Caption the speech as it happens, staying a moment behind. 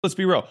Let's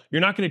be real.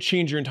 You're not going to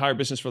change your entire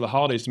business for the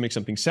holidays to make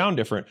something sound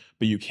different,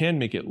 but you can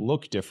make it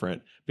look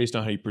different based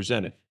on how you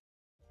present it.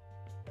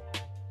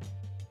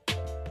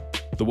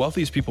 The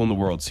wealthiest people in the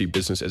world see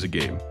business as a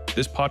game.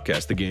 This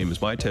podcast, The Game,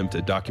 is my attempt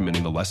at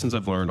documenting the lessons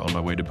I've learned on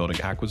my way to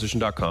building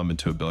Acquisition.com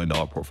into $1 billion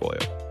portfolio.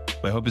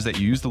 My hope is that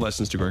you use the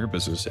lessons to grow your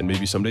business and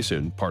maybe someday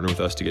soon partner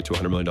with us to get to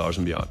 $100 million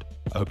and beyond.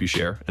 I hope you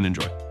share and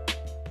enjoy.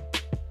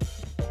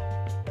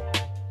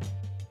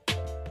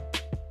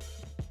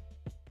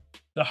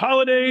 The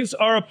holidays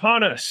are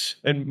upon us,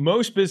 and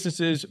most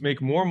businesses make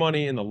more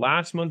money in the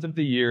last month of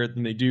the year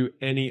than they do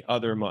any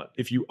other month.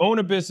 If you own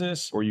a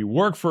business or you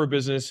work for a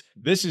business,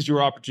 this is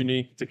your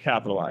opportunity to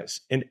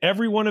capitalize. In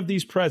every one of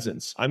these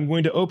presents, I'm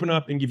going to open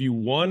up and give you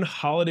one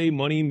holiday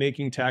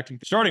money-making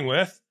tactic, starting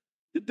with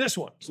this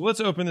one. So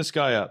let's open this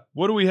guy up.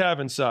 What do we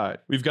have inside?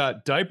 We've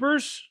got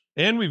diapers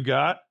and we've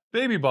got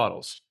baby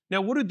bottles.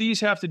 Now, what do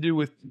these have to do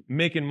with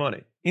making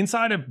money?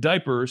 Inside of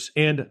diapers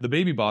and the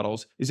baby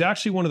bottles is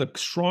actually one of the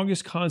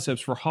strongest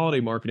concepts for holiday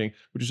marketing,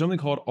 which is something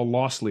called a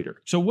loss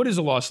leader. So what is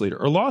a loss leader?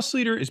 A loss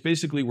leader is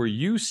basically where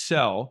you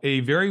sell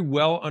a very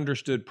well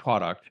understood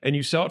product and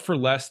you sell it for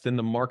less than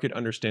the market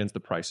understands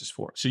the prices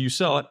for. So you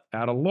sell it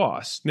at a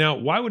loss. Now,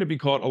 why would it be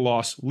called a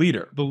loss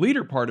leader? The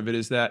leader part of it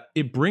is that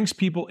it brings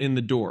people in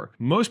the door.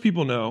 Most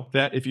people know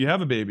that if you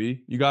have a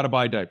baby, you got to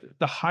buy diapers.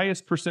 The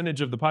highest percentage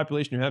of the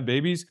population who have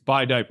babies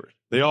buy diapers.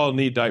 They all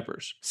need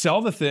diapers.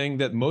 Sell the thing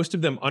that most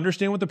of them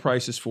understand what the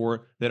price is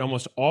for, that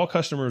almost all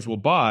customers will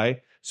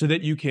buy, so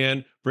that you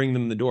can bring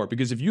them in the door.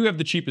 Because if you have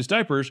the cheapest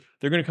diapers,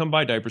 they're going to come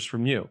buy diapers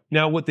from you.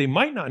 Now, what they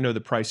might not know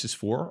the prices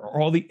for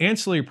are all the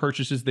ancillary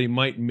purchases they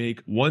might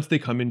make once they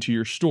come into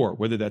your store,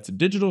 whether that's a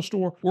digital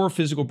store or a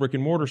physical brick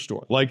and mortar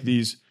store. Like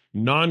these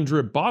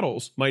non-drip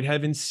bottles might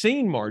have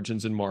insane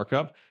margins in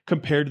markup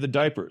compared to the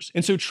diapers.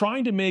 And so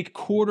trying to make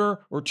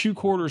quarter or 2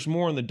 quarters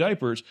more on the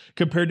diapers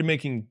compared to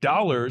making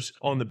dollars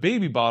on the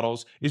baby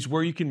bottles is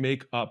where you can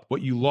make up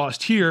what you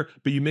lost here,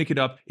 but you make it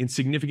up in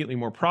significantly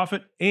more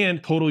profit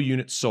and total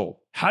units sold.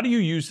 How do you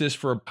use this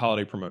for a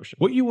holiday promotion?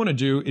 What you want to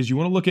do is you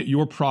want to look at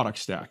your product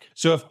stack.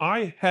 So if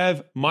I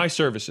have my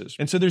services,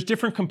 and so there's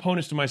different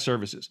components to my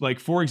services. Like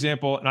for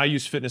example, and I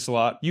use fitness a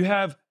lot, you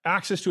have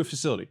access to a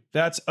facility.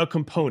 That's a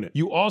component.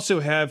 You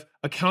also have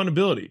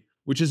accountability,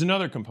 which is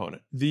another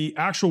component. The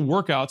actual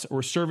workouts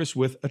or service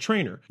with a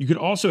trainer. You could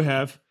also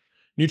have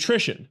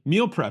nutrition,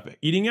 meal prepping,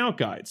 eating out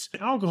guides,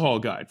 an alcohol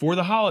guide for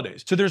the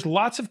holidays. So there's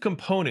lots of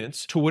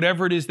components to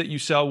whatever it is that you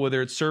sell,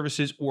 whether it's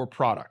services or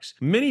products.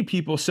 Many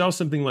people sell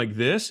something like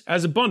this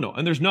as a bundle,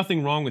 and there's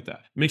nothing wrong with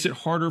that. It makes it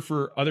harder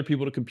for other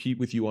people to compete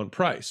with you on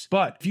price.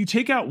 But if you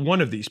take out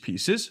one of these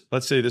pieces,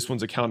 let's say this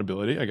one's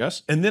accountability, I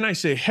guess, and then I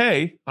say,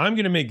 hey, I'm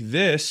going to make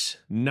this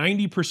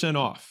 90%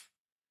 off.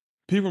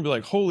 People will be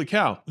like, holy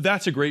cow,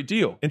 that's a great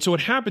deal. And so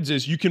what happens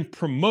is you can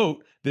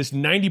promote this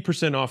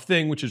 90% off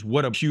thing, which is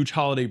what a huge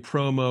holiday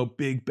promo,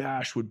 big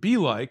bash would be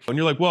like. And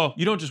you're like, well,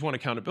 you don't just want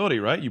accountability,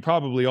 right? You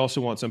probably also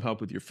want some help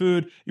with your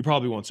food. You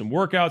probably want some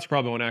workouts. You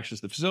probably want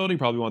access to the facility. You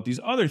probably want these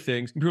other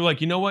things. And people are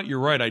like, you know what? You're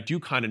right. I do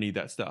kind of need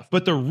that stuff.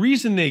 But the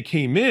reason they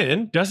came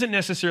in doesn't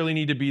necessarily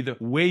need to be the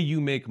way you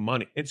make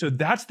money. And so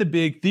that's the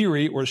big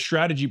theory or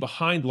strategy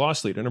behind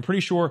Loss Leader. And I'm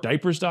pretty sure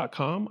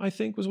diapers.com, I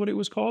think was what it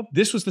was called.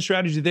 This was the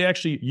strategy they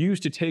actually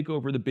used to take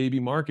over the baby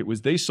market,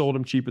 was they sold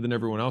them cheaper than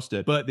everyone else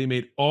did, but they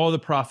made all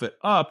the profit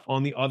up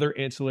on the other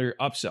ancillary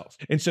upsells.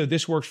 And so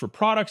this works for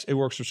products, it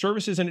works for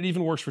services, and it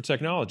even works for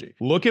technology.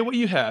 Look at what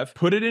you have,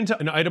 put it into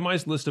an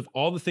itemized list of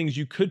all the things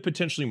you could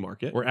potentially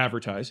market or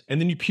advertise, and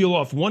then you peel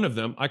off one of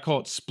them. I call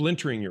it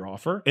splintering your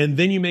offer. And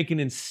then you make an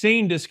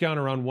insane discount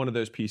around one of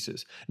those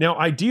pieces. Now,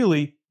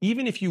 ideally,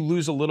 even if you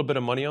lose a little bit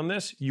of money on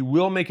this, you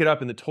will make it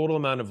up in the total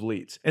amount of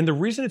leads. And the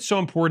reason it's so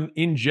important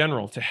in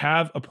general to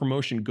have a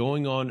promotion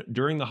going on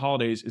during the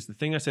holidays is the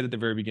thing I said at the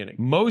very beginning.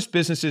 Most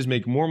businesses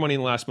make more money in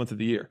the last month of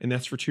the year. And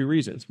that's for 2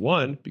 reasons.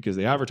 1, because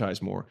they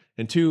advertise more.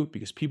 And 2,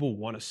 because people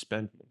want to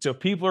spend more. So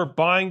if people are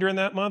buying during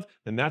that month,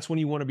 then that's when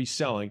you want to be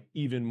selling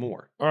even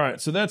more. All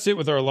right, so that's it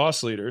with our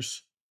loss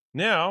leaders.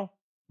 Now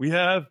we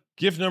have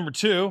gift number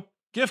 2,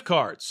 gift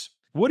cards.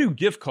 What do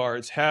gift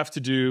cards have to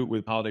do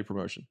with holiday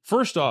promotion?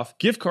 First off,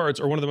 gift cards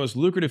are one of the most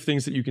lucrative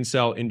things that you can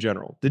sell in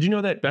general. Did you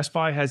know that Best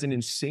Buy has an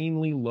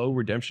insanely low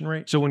redemption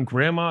rate? So when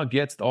grandma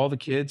gets all the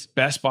kids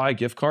Best Buy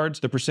gift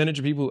cards, the percentage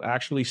of people who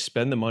actually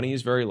spend the money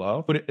is very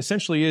low. But it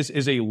essentially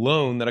is a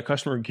loan that a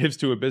customer gives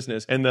to a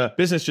business, and the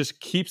business just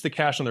keeps the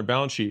cash on their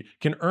balance sheet,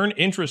 can earn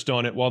interest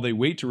on it while they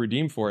wait to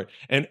redeem for it.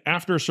 And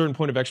after a certain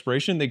point of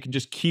expiration, they can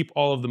just keep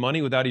all of the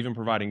money without even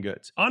providing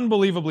goods.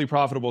 Unbelievably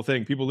profitable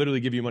thing. People literally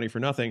give you money for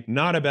nothing.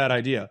 Not a bad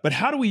idea. But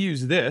how do we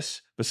use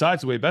this,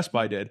 besides the way Best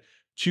Buy did,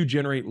 to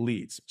generate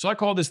leads? So I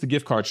call this the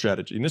gift card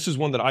strategy. And this is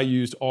one that I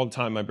used all the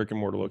time in my brick and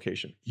mortar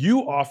location.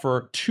 You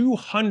offer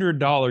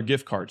 $200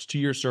 gift cards to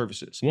your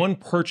services, one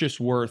purchase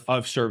worth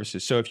of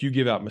services. So if you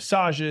give out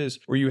massages,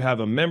 or you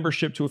have a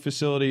membership to a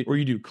facility, or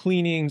you do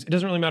cleanings, it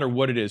doesn't really matter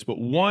what it is, but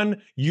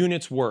 1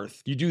 unit's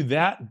worth, you do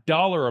that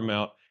dollar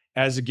amount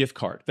as a gift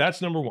card.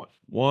 That's number 1.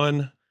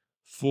 1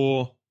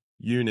 full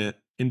unit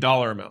in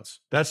dollar amounts.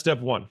 That's step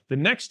one. The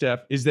next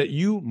step is that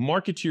you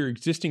market to your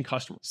existing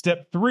customers.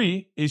 Step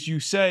three is you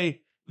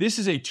say, this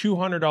is a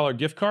 $200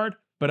 gift card,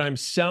 but I'm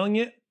selling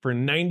it for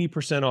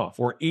 90% off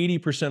or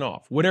 80%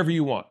 off, whatever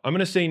you want. I'm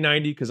gonna say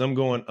 90 because I'm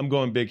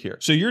going big here.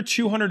 So your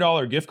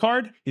 $200 gift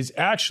card is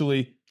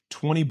actually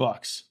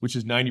 $20, which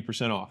is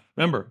 90% off.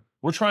 Remember,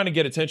 we're trying to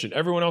get attention.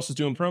 Everyone else is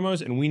doing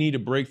promos and we need to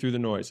break through the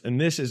noise. And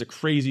this is a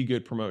crazy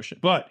good promotion.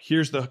 But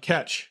here's the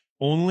catch.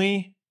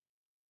 Only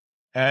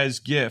as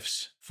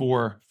gifts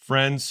for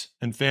friends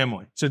and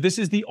family. So this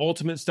is the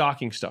ultimate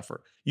stocking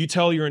stuffer. You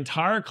tell your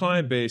entire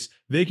client base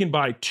they can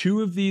buy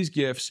 2 of these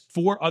gifts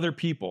for other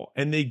people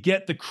and they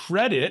get the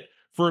credit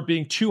for it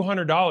being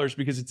 $200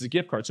 because it's a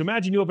gift card. So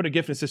imagine you open a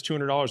gift and it says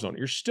 $200 on it.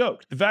 You're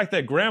stoked. The fact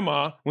that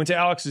grandma went to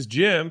Alex's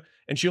gym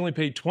and she only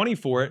paid 20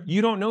 for it,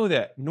 you don't know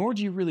that, nor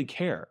do you really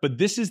care. But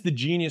this is the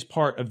genius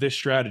part of this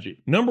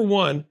strategy. Number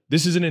one,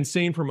 this is an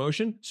insane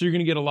promotion, so you're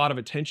gonna get a lot of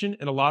attention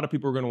and a lot of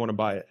people are gonna wanna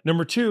buy it.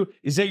 Number two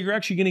is that you're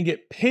actually gonna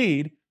get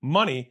paid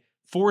money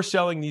for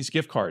selling these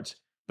gift cards.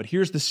 But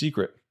here's the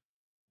secret.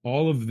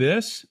 All of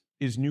this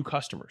is new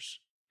customers.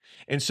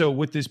 And so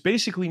what this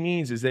basically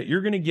means is that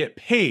you're going to get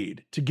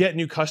paid to get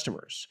new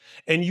customers.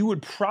 And you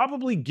would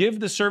probably give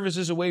the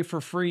services away for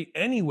free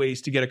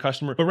anyways to get a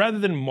customer. But rather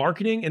than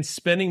marketing and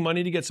spending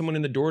money to get someone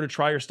in the door to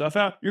try your stuff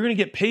out, you're going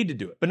to get paid to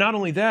do it. But not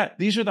only that,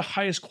 these are the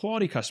highest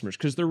quality customers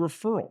because they're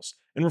referrals.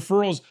 And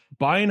referrals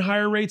buy in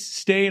higher rates,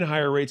 stay in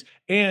higher rates.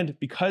 And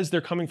because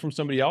they're coming from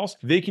somebody else,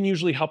 they can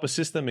usually help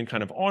assist them in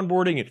kind of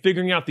onboarding and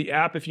figuring out the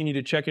app if you need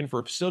to check in for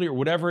a facility or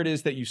whatever it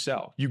is that you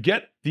sell. You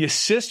get the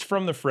assist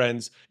from the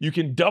friends. You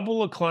can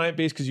double a client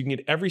base because you can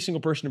get every single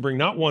person to bring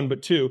not 1,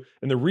 but 2.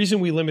 And the reason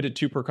we limited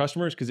 2 per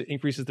customer is because it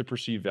increases the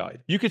perceived value.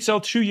 You could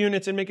sell 2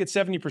 units and make it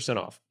 70%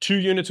 off. 2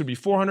 units would be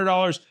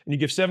 $400 and you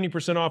give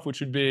 70% off, which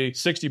would be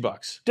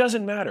 $60.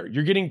 Doesn't matter.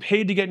 You're getting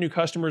paid to get new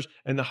customers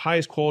and the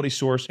highest quality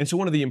source. And so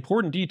one of the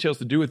important details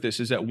to do with this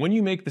is that when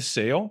you make the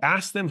sale,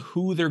 ask them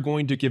who they're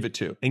going to give it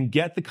to and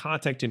get the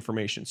contact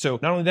information. So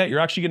not only that, you're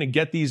actually going to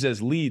get these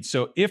as leads.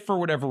 So if for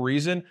whatever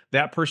reason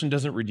that person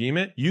doesn't redeem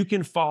it, you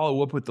can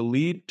follow up with the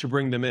lead to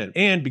bring them in.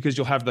 And because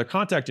you'll have their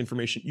contact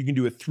information, you can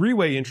do a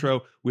 3-way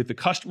intro with the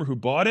customer who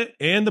bought it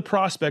and the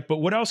prospect. But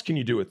what else can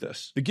you do with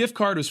this? The gift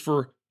card is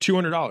for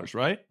 $200,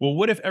 right? Well,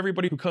 what if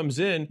everybody who comes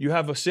in, you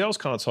have a sales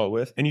consult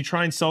with, and you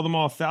try and sell them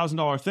all a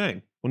 $1,000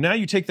 thing? Well, now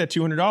you take that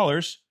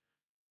 $200,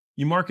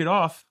 you mark it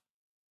off,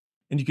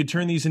 and you could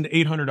turn these into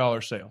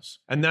 $800 sales.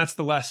 And that's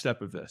the last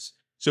step of this.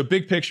 So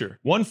big picture,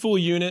 1 full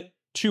unit,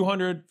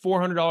 $200,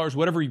 $400,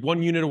 whatever,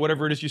 1 unit or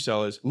whatever it is you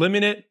sell is.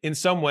 Limit it in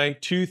some way,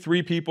 2,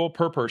 3 people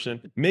per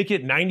person. Make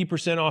it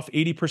 90% off,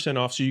 80%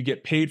 off so you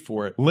get paid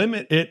for it.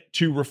 Limit it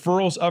to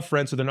referrals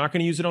upfront so they're not going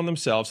to use it on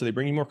themselves so they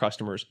bring you more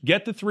customers.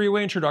 Get the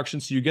 3-way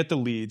introduction so you get the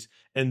leads.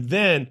 And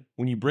then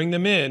when you bring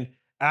them in,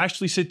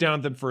 actually sit down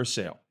with them for a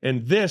sale.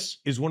 And this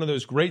is one of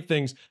those great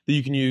things that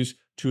you can use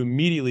to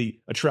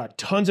immediately attract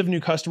tons of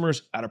new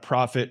customers at a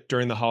profit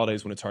during the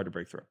holidays when it's hard to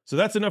break through. So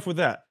that's enough with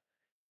that.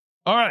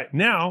 All right,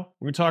 now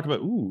we're gonna talk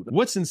about,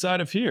 what's inside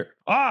of here?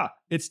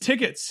 It's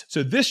tickets.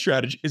 So this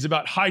strategy is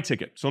about high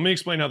ticket. So let me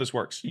explain how this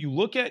works. You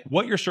look at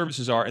what your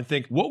services are and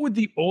think, what would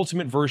the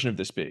ultimate version of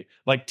this be?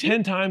 Like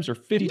 10 times or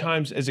 50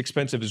 times as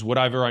expensive as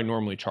whatever I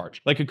normally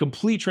charge. Like a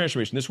complete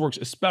transformation. This works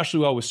especially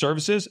well with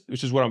services,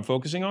 which is what I'm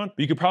focusing on. But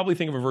you could probably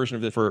think of a version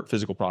of this for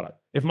physical product.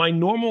 If my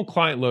normal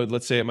client load,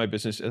 let's say at my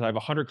business, is I have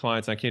 100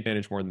 clients and I can't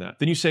manage more than that,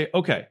 then you say,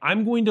 okay,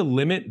 I'm going to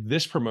limit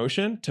this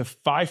promotion to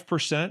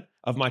 5%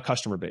 of my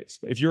customer base.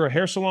 If you're a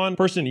hair salon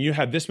person and you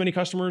have this many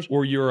customers,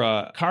 or you're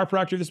a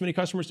chiropractor, this many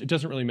customers, it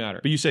doesn't really matter.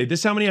 But you say, this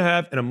is how many I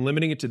have, and I'm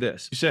limiting it to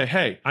this. You say,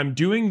 hey, I'm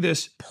doing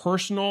this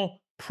personal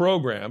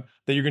program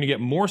that you're gonna get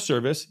more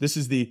service. This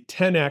is the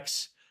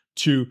 10x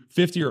to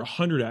 50 or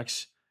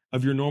 100x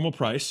of your normal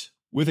price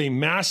with a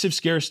massive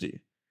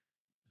scarcity.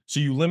 So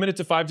you limit it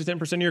to 5 to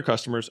 10% of your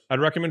customers. I'd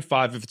recommend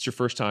 5 if it's your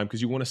first time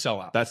because you want to sell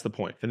out. That's the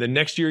point. And then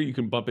next year you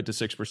can bump it to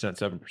 6%,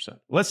 7%.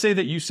 Let's say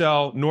that you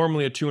sell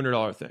normally a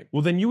 $200 thing.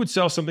 Well, then you would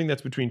sell something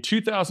that's between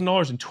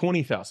 $2,000 and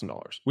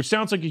 $20,000, which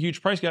sounds like a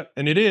huge price gap,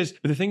 and it is.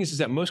 But the thing is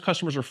that most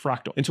customers are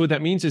fractal. And so what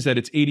that means is that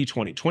it's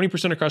 80-20.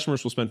 20% of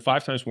customers will spend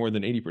 5 times more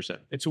than 80%.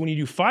 And so when you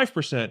do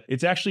 5%,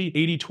 it's actually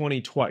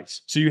 80-20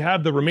 twice. So you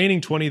have the remaining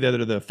 20 that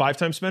are the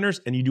 5-time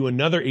spenders, and you do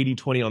another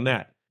 80-20 on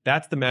that.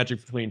 That's the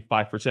magic between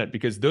 5%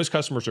 because those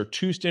customers are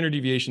 2 standard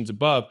deviations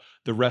above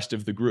the rest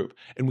of the group.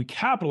 And we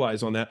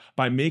capitalize on that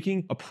by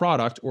making a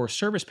product or a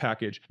service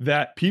package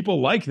that people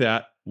like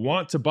that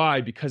want to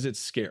buy because it's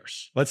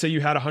scarce. Let's say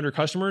you had 100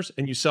 customers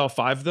and you sell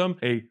 5 of them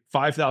a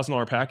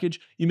 $5,000 package,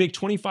 you make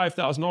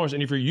 $25,000.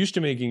 And if you're used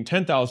to making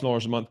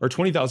 $10,000 a month or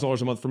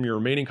 $20,000 a month from your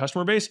remaining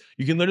customer base,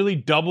 you can literally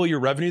double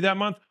your revenue that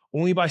month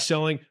only by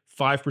selling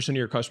 5% of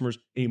your customers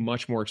a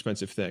much more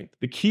expensive thing.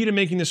 The key to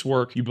making this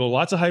work, you build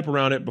lots of hype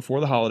around it before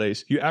the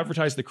holidays, you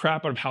advertise the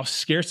crap out of how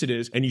scarce it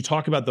is, and you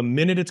talk about the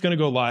minute it's gonna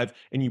go live,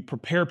 and you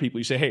prepare people.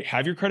 You say, hey,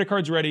 have your credit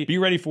cards ready, be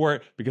ready for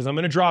it, because I'm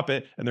gonna drop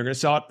it, and they're gonna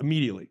sell it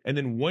immediately. And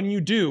then when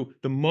you do,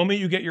 the moment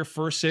you get your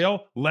first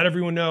sale, let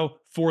everyone know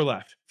 4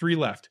 left, 3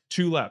 left,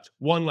 2 left,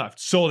 1 left,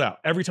 sold out.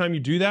 Every time you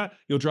do that,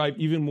 you'll drive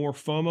even more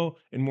FOMO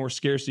and more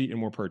scarcity and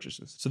more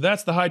purchases. So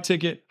that's the high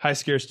ticket, high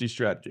scarcity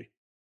strategy.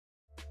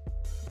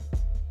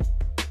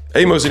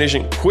 Hey, Mozy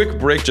Nation, quick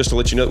break just to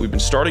let you know that we've been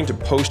starting to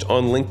post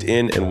on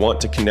LinkedIn and want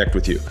to connect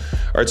with you.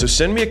 All right, so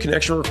send me a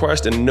connection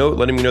request and a note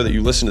letting me know that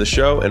you listen to the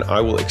show, and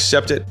I will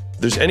accept it. If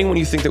there's anyone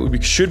you think that we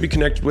should be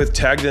connected with,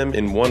 tag them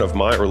in one of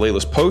my or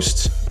Layla's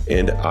posts,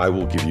 and I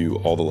will give you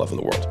all the love in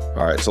the world.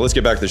 All right, so let's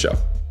get back to the show.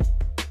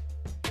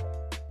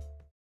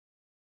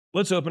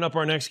 Let's open up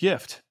our next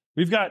gift.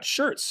 We've got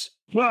shirts.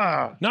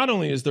 Not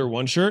only is there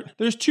one shirt,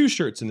 there's 2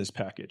 shirts in this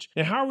package.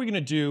 And how are we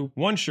gonna do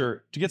one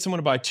shirt to get someone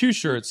to buy 2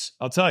 shirts?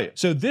 I'll tell you.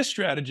 So this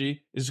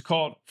strategy is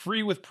called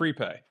free with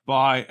prepay.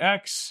 Buy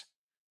X,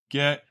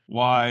 get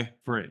Y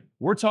free.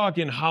 We're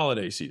talking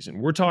holiday season.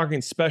 We're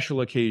talking special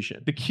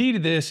occasion. The key to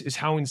this is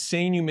how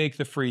insane you make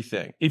the free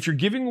thing. If you're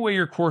giving away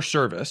your core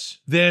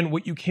service, then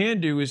what you can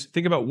do is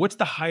think about what's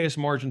the highest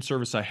margin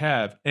service I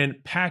have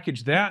and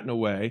package that in a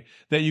way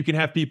that you can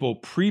have people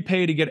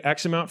prepay to get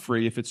X amount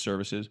free if it's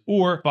services,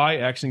 or buy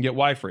X and get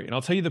Y free. And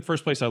I'll tell you the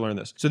first place I learned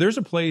this. So there's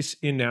a place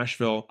in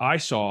Nashville I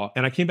saw,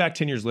 and I came back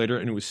 10 years later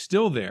and it was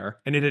still there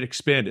and it had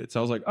expanded. So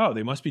I was like, oh,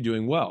 they must be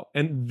doing well.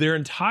 And their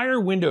entire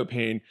window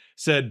pane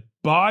said,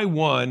 buy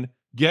 1,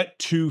 get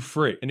 2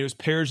 free. And it was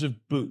pairs of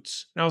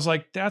boots. And I was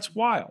like, that's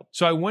wild.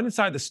 So I went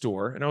inside the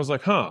store and I was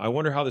like, I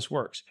wonder how this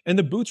works. And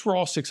the boots were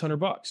all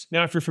 $600.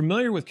 Now, if you're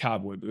familiar with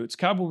cowboy boots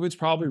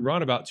probably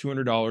run about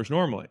 $200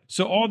 normally.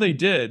 So all they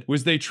did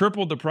was they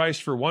tripled the price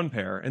for 1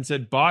 pair and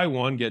said, buy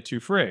 1, get 2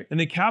 free. And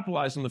they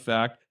capitalized on the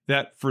fact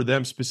that for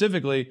them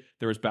specifically,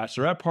 there was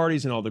bachelorette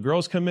parties and all the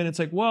girls come in. It's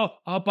like, well,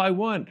 I'll buy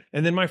 1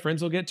 and then my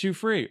friends will get 2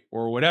 free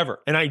or whatever.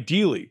 And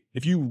ideally,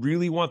 if you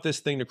really want this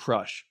thing to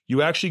crush,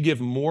 you actually give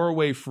more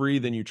away free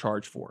than you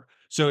charge for.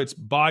 So it's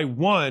buy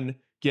 1,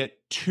 get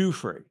 2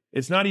 free.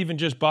 It's not even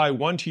just buy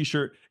 1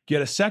 t-shirt,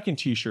 get a second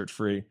t-shirt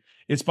free.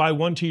 It's buy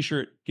 1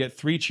 t-shirt, get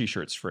 3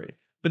 t-shirts free.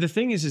 But the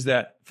thing is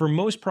that for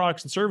most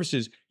products and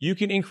services, you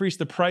can increase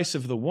the price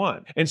of the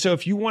one. And so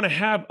if you want to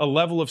have a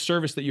level of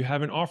service that you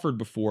haven't offered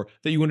before,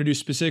 that you want to do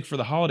specific for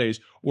the holidays,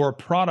 or a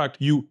product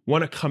you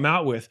want to come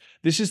out with,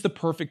 this is the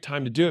perfect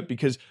time to do it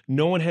because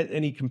no one had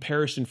any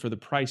comparison for the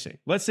pricing.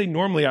 Let's say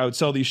normally I would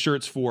sell these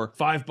shirts for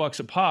 $5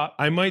 a pop.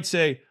 I might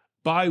say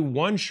buy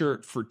 1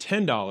 shirt for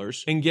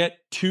 $10 and get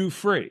 2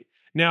 free.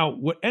 Now,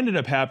 what ended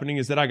up happening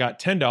is that I got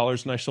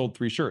 $10 and I sold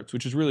 3 shirts,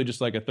 which is really just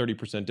like a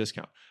 30%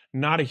 discount.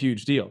 Not a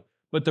huge deal.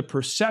 But the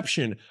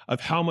perception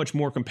of how much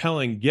more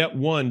compelling get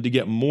 1 to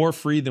get more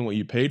free than what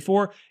you paid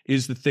for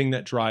is the thing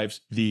that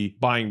drives the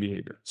buying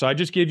behavior. So I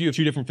just gave you a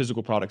few different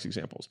physical products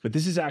examples, but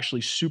this is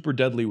actually super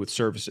deadly with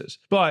services.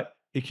 But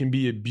it can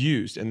be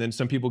abused, and then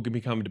some people can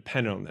become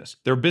dependent on this.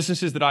 There are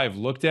businesses that I have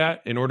looked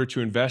at in order to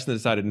invest and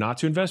decided not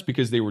to invest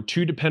because they were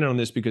too dependent on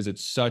this because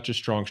it's such a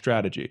strong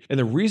strategy. And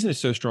the reason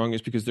it's so strong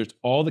is because there's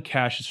all the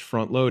cash is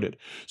front loaded.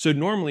 So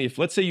normally, if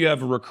let's say you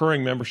have a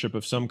recurring membership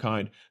of some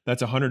kind,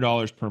 that's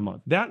 $100 per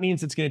month. That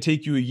means it's going to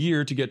take you a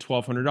year to get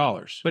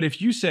 $1,200. But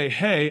if you say,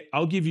 hey,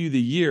 I'll give you the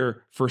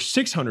year for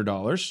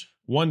 $600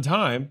 one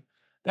time,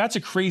 that's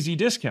a crazy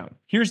discount.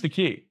 Here's the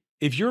key.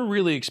 If you're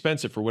really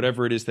expensive for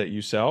whatever it is that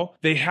you sell,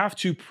 they have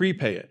to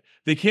prepay it.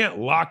 They can't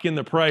lock in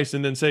the price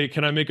and then say,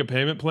 can I make a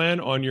payment plan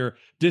on your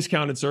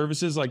discounted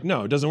services? Like,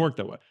 no, it doesn't work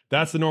that way.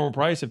 That's the normal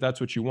price if that's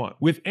what you want.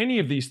 With any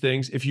of these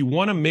things, if you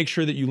want to make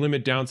sure that you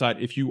limit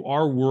downside, if you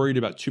are worried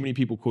about too many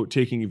people, quote,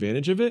 taking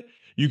advantage of it,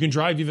 you can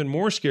drive even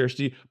more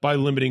scarcity by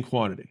limiting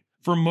quantity.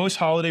 For most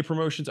holiday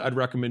promotions, I'd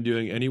recommend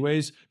doing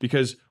anyways,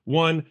 because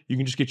 1, you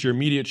can just get your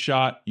immediate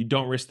shot, you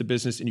don't risk the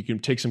business, and you can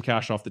take some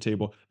cash off the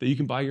table that you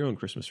can buy your own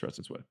Christmas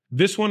presents with.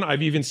 This one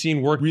I've even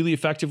seen work really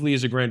effectively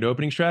as a grand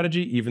opening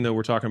strategy, even though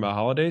we're talking about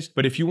holidays.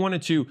 But if you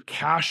wanted to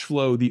cash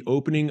flow the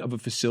opening of a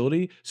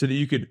facility so that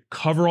you could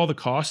cover all the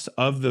costs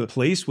of the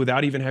place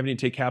without even having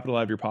to take capital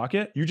out of your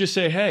pocket, you just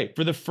say, hey,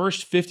 for the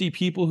first 50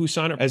 people who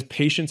sign up as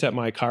patients at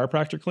my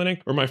chiropractor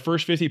clinic, or my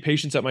first 50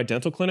 patients at my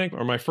dental clinic,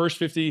 or my first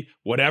 50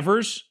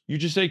 whatevers, you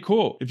just say,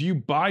 cool, if you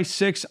buy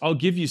 6, I'll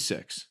give you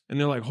 6. And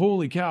they're like,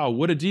 holy cow,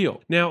 what a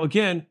deal. Now,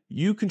 again,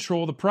 you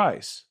control the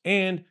price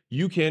and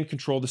you can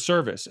control the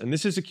service. And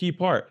this is a key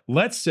part.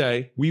 Let's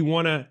say we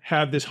want to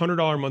have this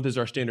 $100 a month as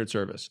our standard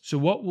service. So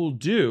what we'll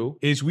do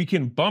is we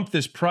can bump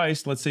this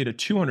price, let's say to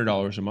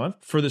 $200 a month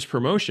for this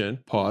promotion.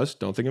 Pause.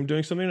 Don't think I'm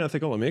doing something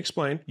unethical. Let me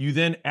explain. You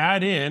then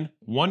add in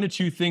 1 to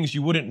 2 things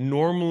you wouldn't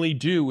normally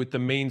do with the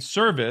main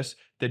service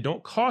that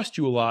don't cost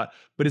you a lot,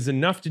 but is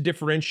enough to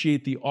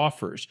differentiate the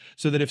offers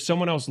so that if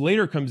someone else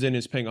later comes in and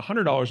is paying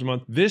 $100 a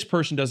month, this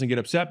person doesn't get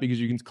upset because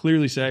you can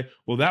clearly say,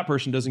 well, that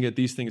person doesn't get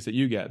these things that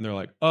you get. And they're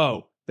like,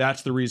 oh,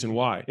 that's the reason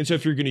why. And so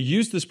if you're going to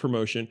use this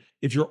promotion,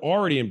 if you're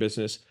already in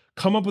business,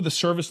 come up with a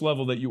service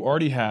level that you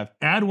already have,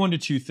 add 1 to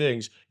 2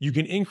 things, you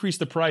can increase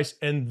the price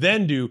and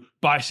then do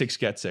buy 6,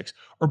 get 6,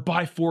 or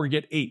buy 4,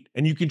 get 8.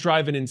 And you can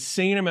drive an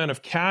insane amount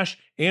of cash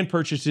and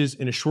purchases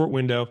in a short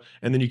window.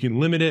 And then you can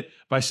limit it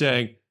by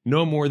saying,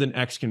 no more than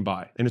X can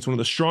buy. And it's one of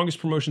the strongest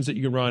promotions that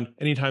you can run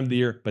any time of the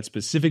year, but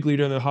specifically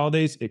during the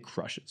holidays, it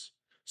crushes.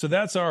 So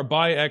that's our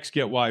buy X,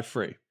 get Y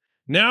free.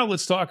 Now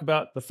let's talk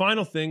about the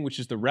final thing, which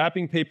is the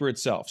wrapping paper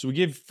itself. So we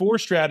give 4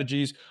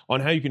 strategies on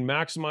how you can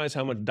maximize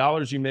how much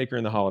dollars you make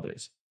during the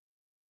holidays.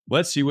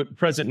 Let's see what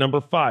present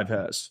number 5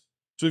 has.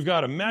 So we've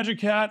got a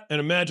magic hat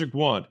and a magic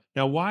wand.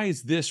 Now, why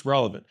is this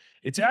relevant?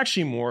 It's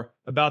actually more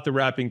about the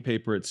wrapping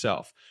paper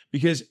itself,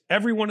 because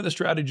every one of the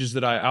strategies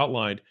that I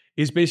outlined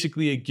is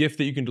basically a gift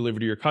that you can deliver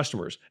to your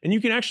customers. And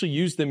you can actually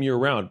use them year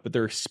round, but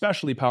they're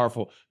especially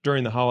powerful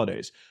during the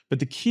holidays. But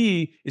the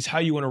key is how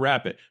you want to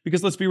wrap it.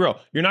 Because let's be real,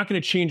 you're not going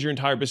to change your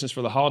entire business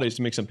for the holidays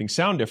to make something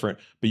sound different,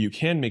 but you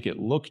can make it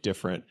look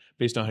different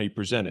based on how you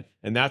present it.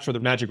 And that's where the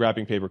magic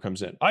wrapping paper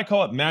comes in. I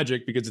call it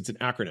magic because it's an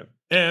acronym.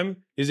 M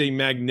is a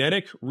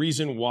magnetic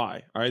reason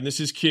why. All right, and this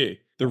is key.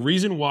 The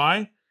reason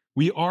why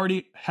we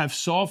already have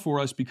solved for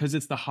us because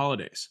it's the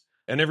holidays.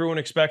 And everyone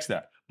expects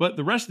that. But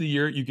the rest of the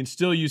year, you can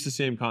still use the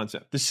same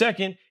concept. The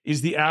second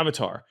is the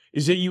avatar,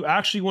 is that you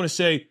actually want to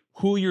say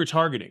who you're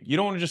targeting. You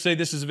don't want to just say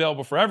this is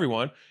available for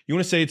everyone. You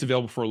want to say it's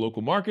available for a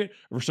local market,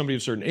 or for somebody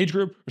of a certain age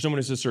group, or someone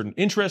who has a certain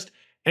interest.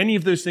 Any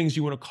of those things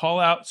you want to call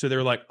out so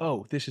they're like,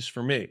 oh, this is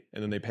for me.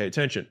 And then they pay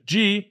attention.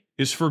 G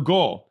is for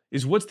goal,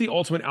 is what's the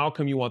ultimate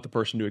outcome you want the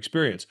person to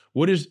experience?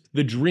 What is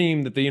the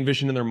dream that they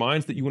envision in their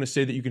minds that you want to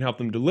say that you can help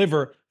them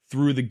deliver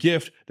through the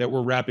gift that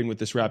we're wrapping with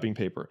this wrapping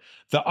paper?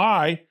 The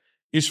I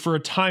is for a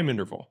time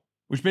interval,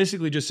 which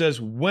basically just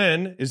says,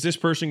 when is this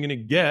person going to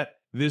get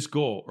this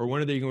goal, or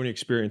when are they going to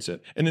experience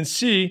it? And then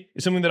C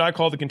is something that I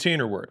call the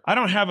container word. I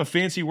don't have a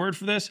fancy word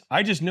for this.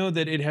 I just know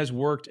that it has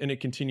worked and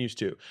it continues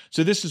to.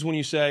 So this is when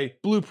you say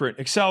blueprint,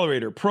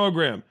 accelerator,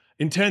 program,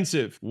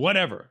 intensive,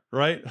 whatever,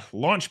 right?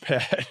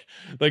 Launchpad.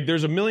 Like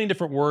there's a million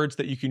different words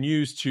that you can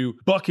use to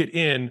bucket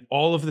in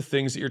all of the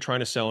things that you're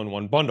trying to sell in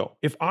one bundle.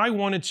 If I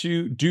wanted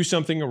to do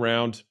something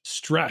around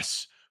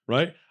stress,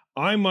 right?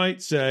 I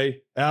might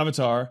say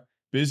avatar,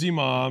 busy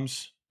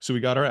moms. So we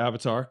got our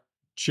avatar,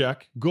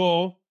 check.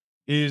 Goal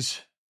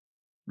is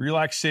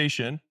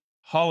relaxation.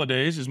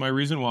 Holidays is my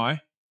reason why.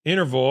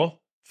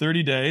 Interval,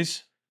 30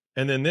 days.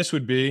 And then this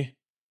would be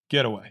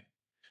getaway.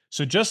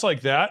 So just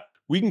like that,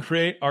 we can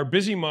create our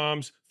busy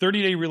moms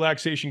 30-day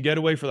relaxation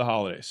getaway for the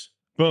holidays.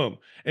 Boom.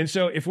 And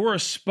so if we're a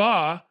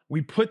spa,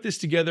 we put this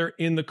together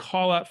in the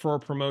call out for our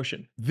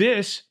promotion.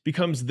 This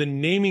becomes the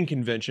naming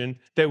convention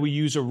that we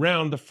use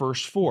around the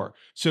first 4.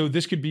 So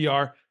this could be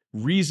our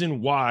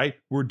reason why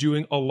we're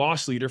doing a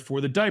loss leader for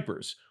the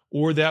diapers,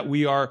 or that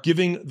we are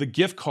giving the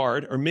gift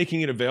card or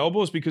making it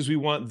available is because we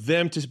want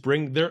them to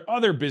bring their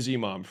other busy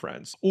mom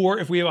friends. Or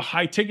if we have a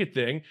high ticket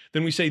thing,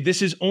 then we say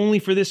this is only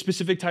for this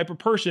specific type of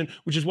person,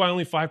 which is why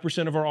only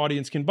 5% of our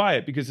audience can buy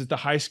it, because it's the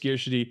high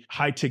scarcity,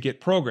 high ticket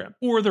program.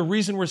 Or the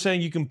reason we're saying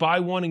you can buy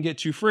 1 and get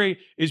 2 free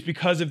is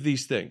because of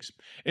these things.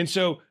 And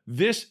so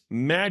this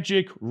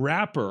magic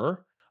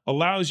wrapper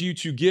allows you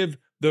to give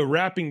the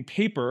wrapping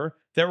paper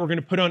that we're going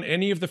to put on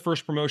any of the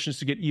first promotions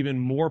to get even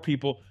more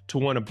people to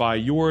want to buy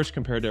yours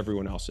compared to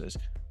everyone else's.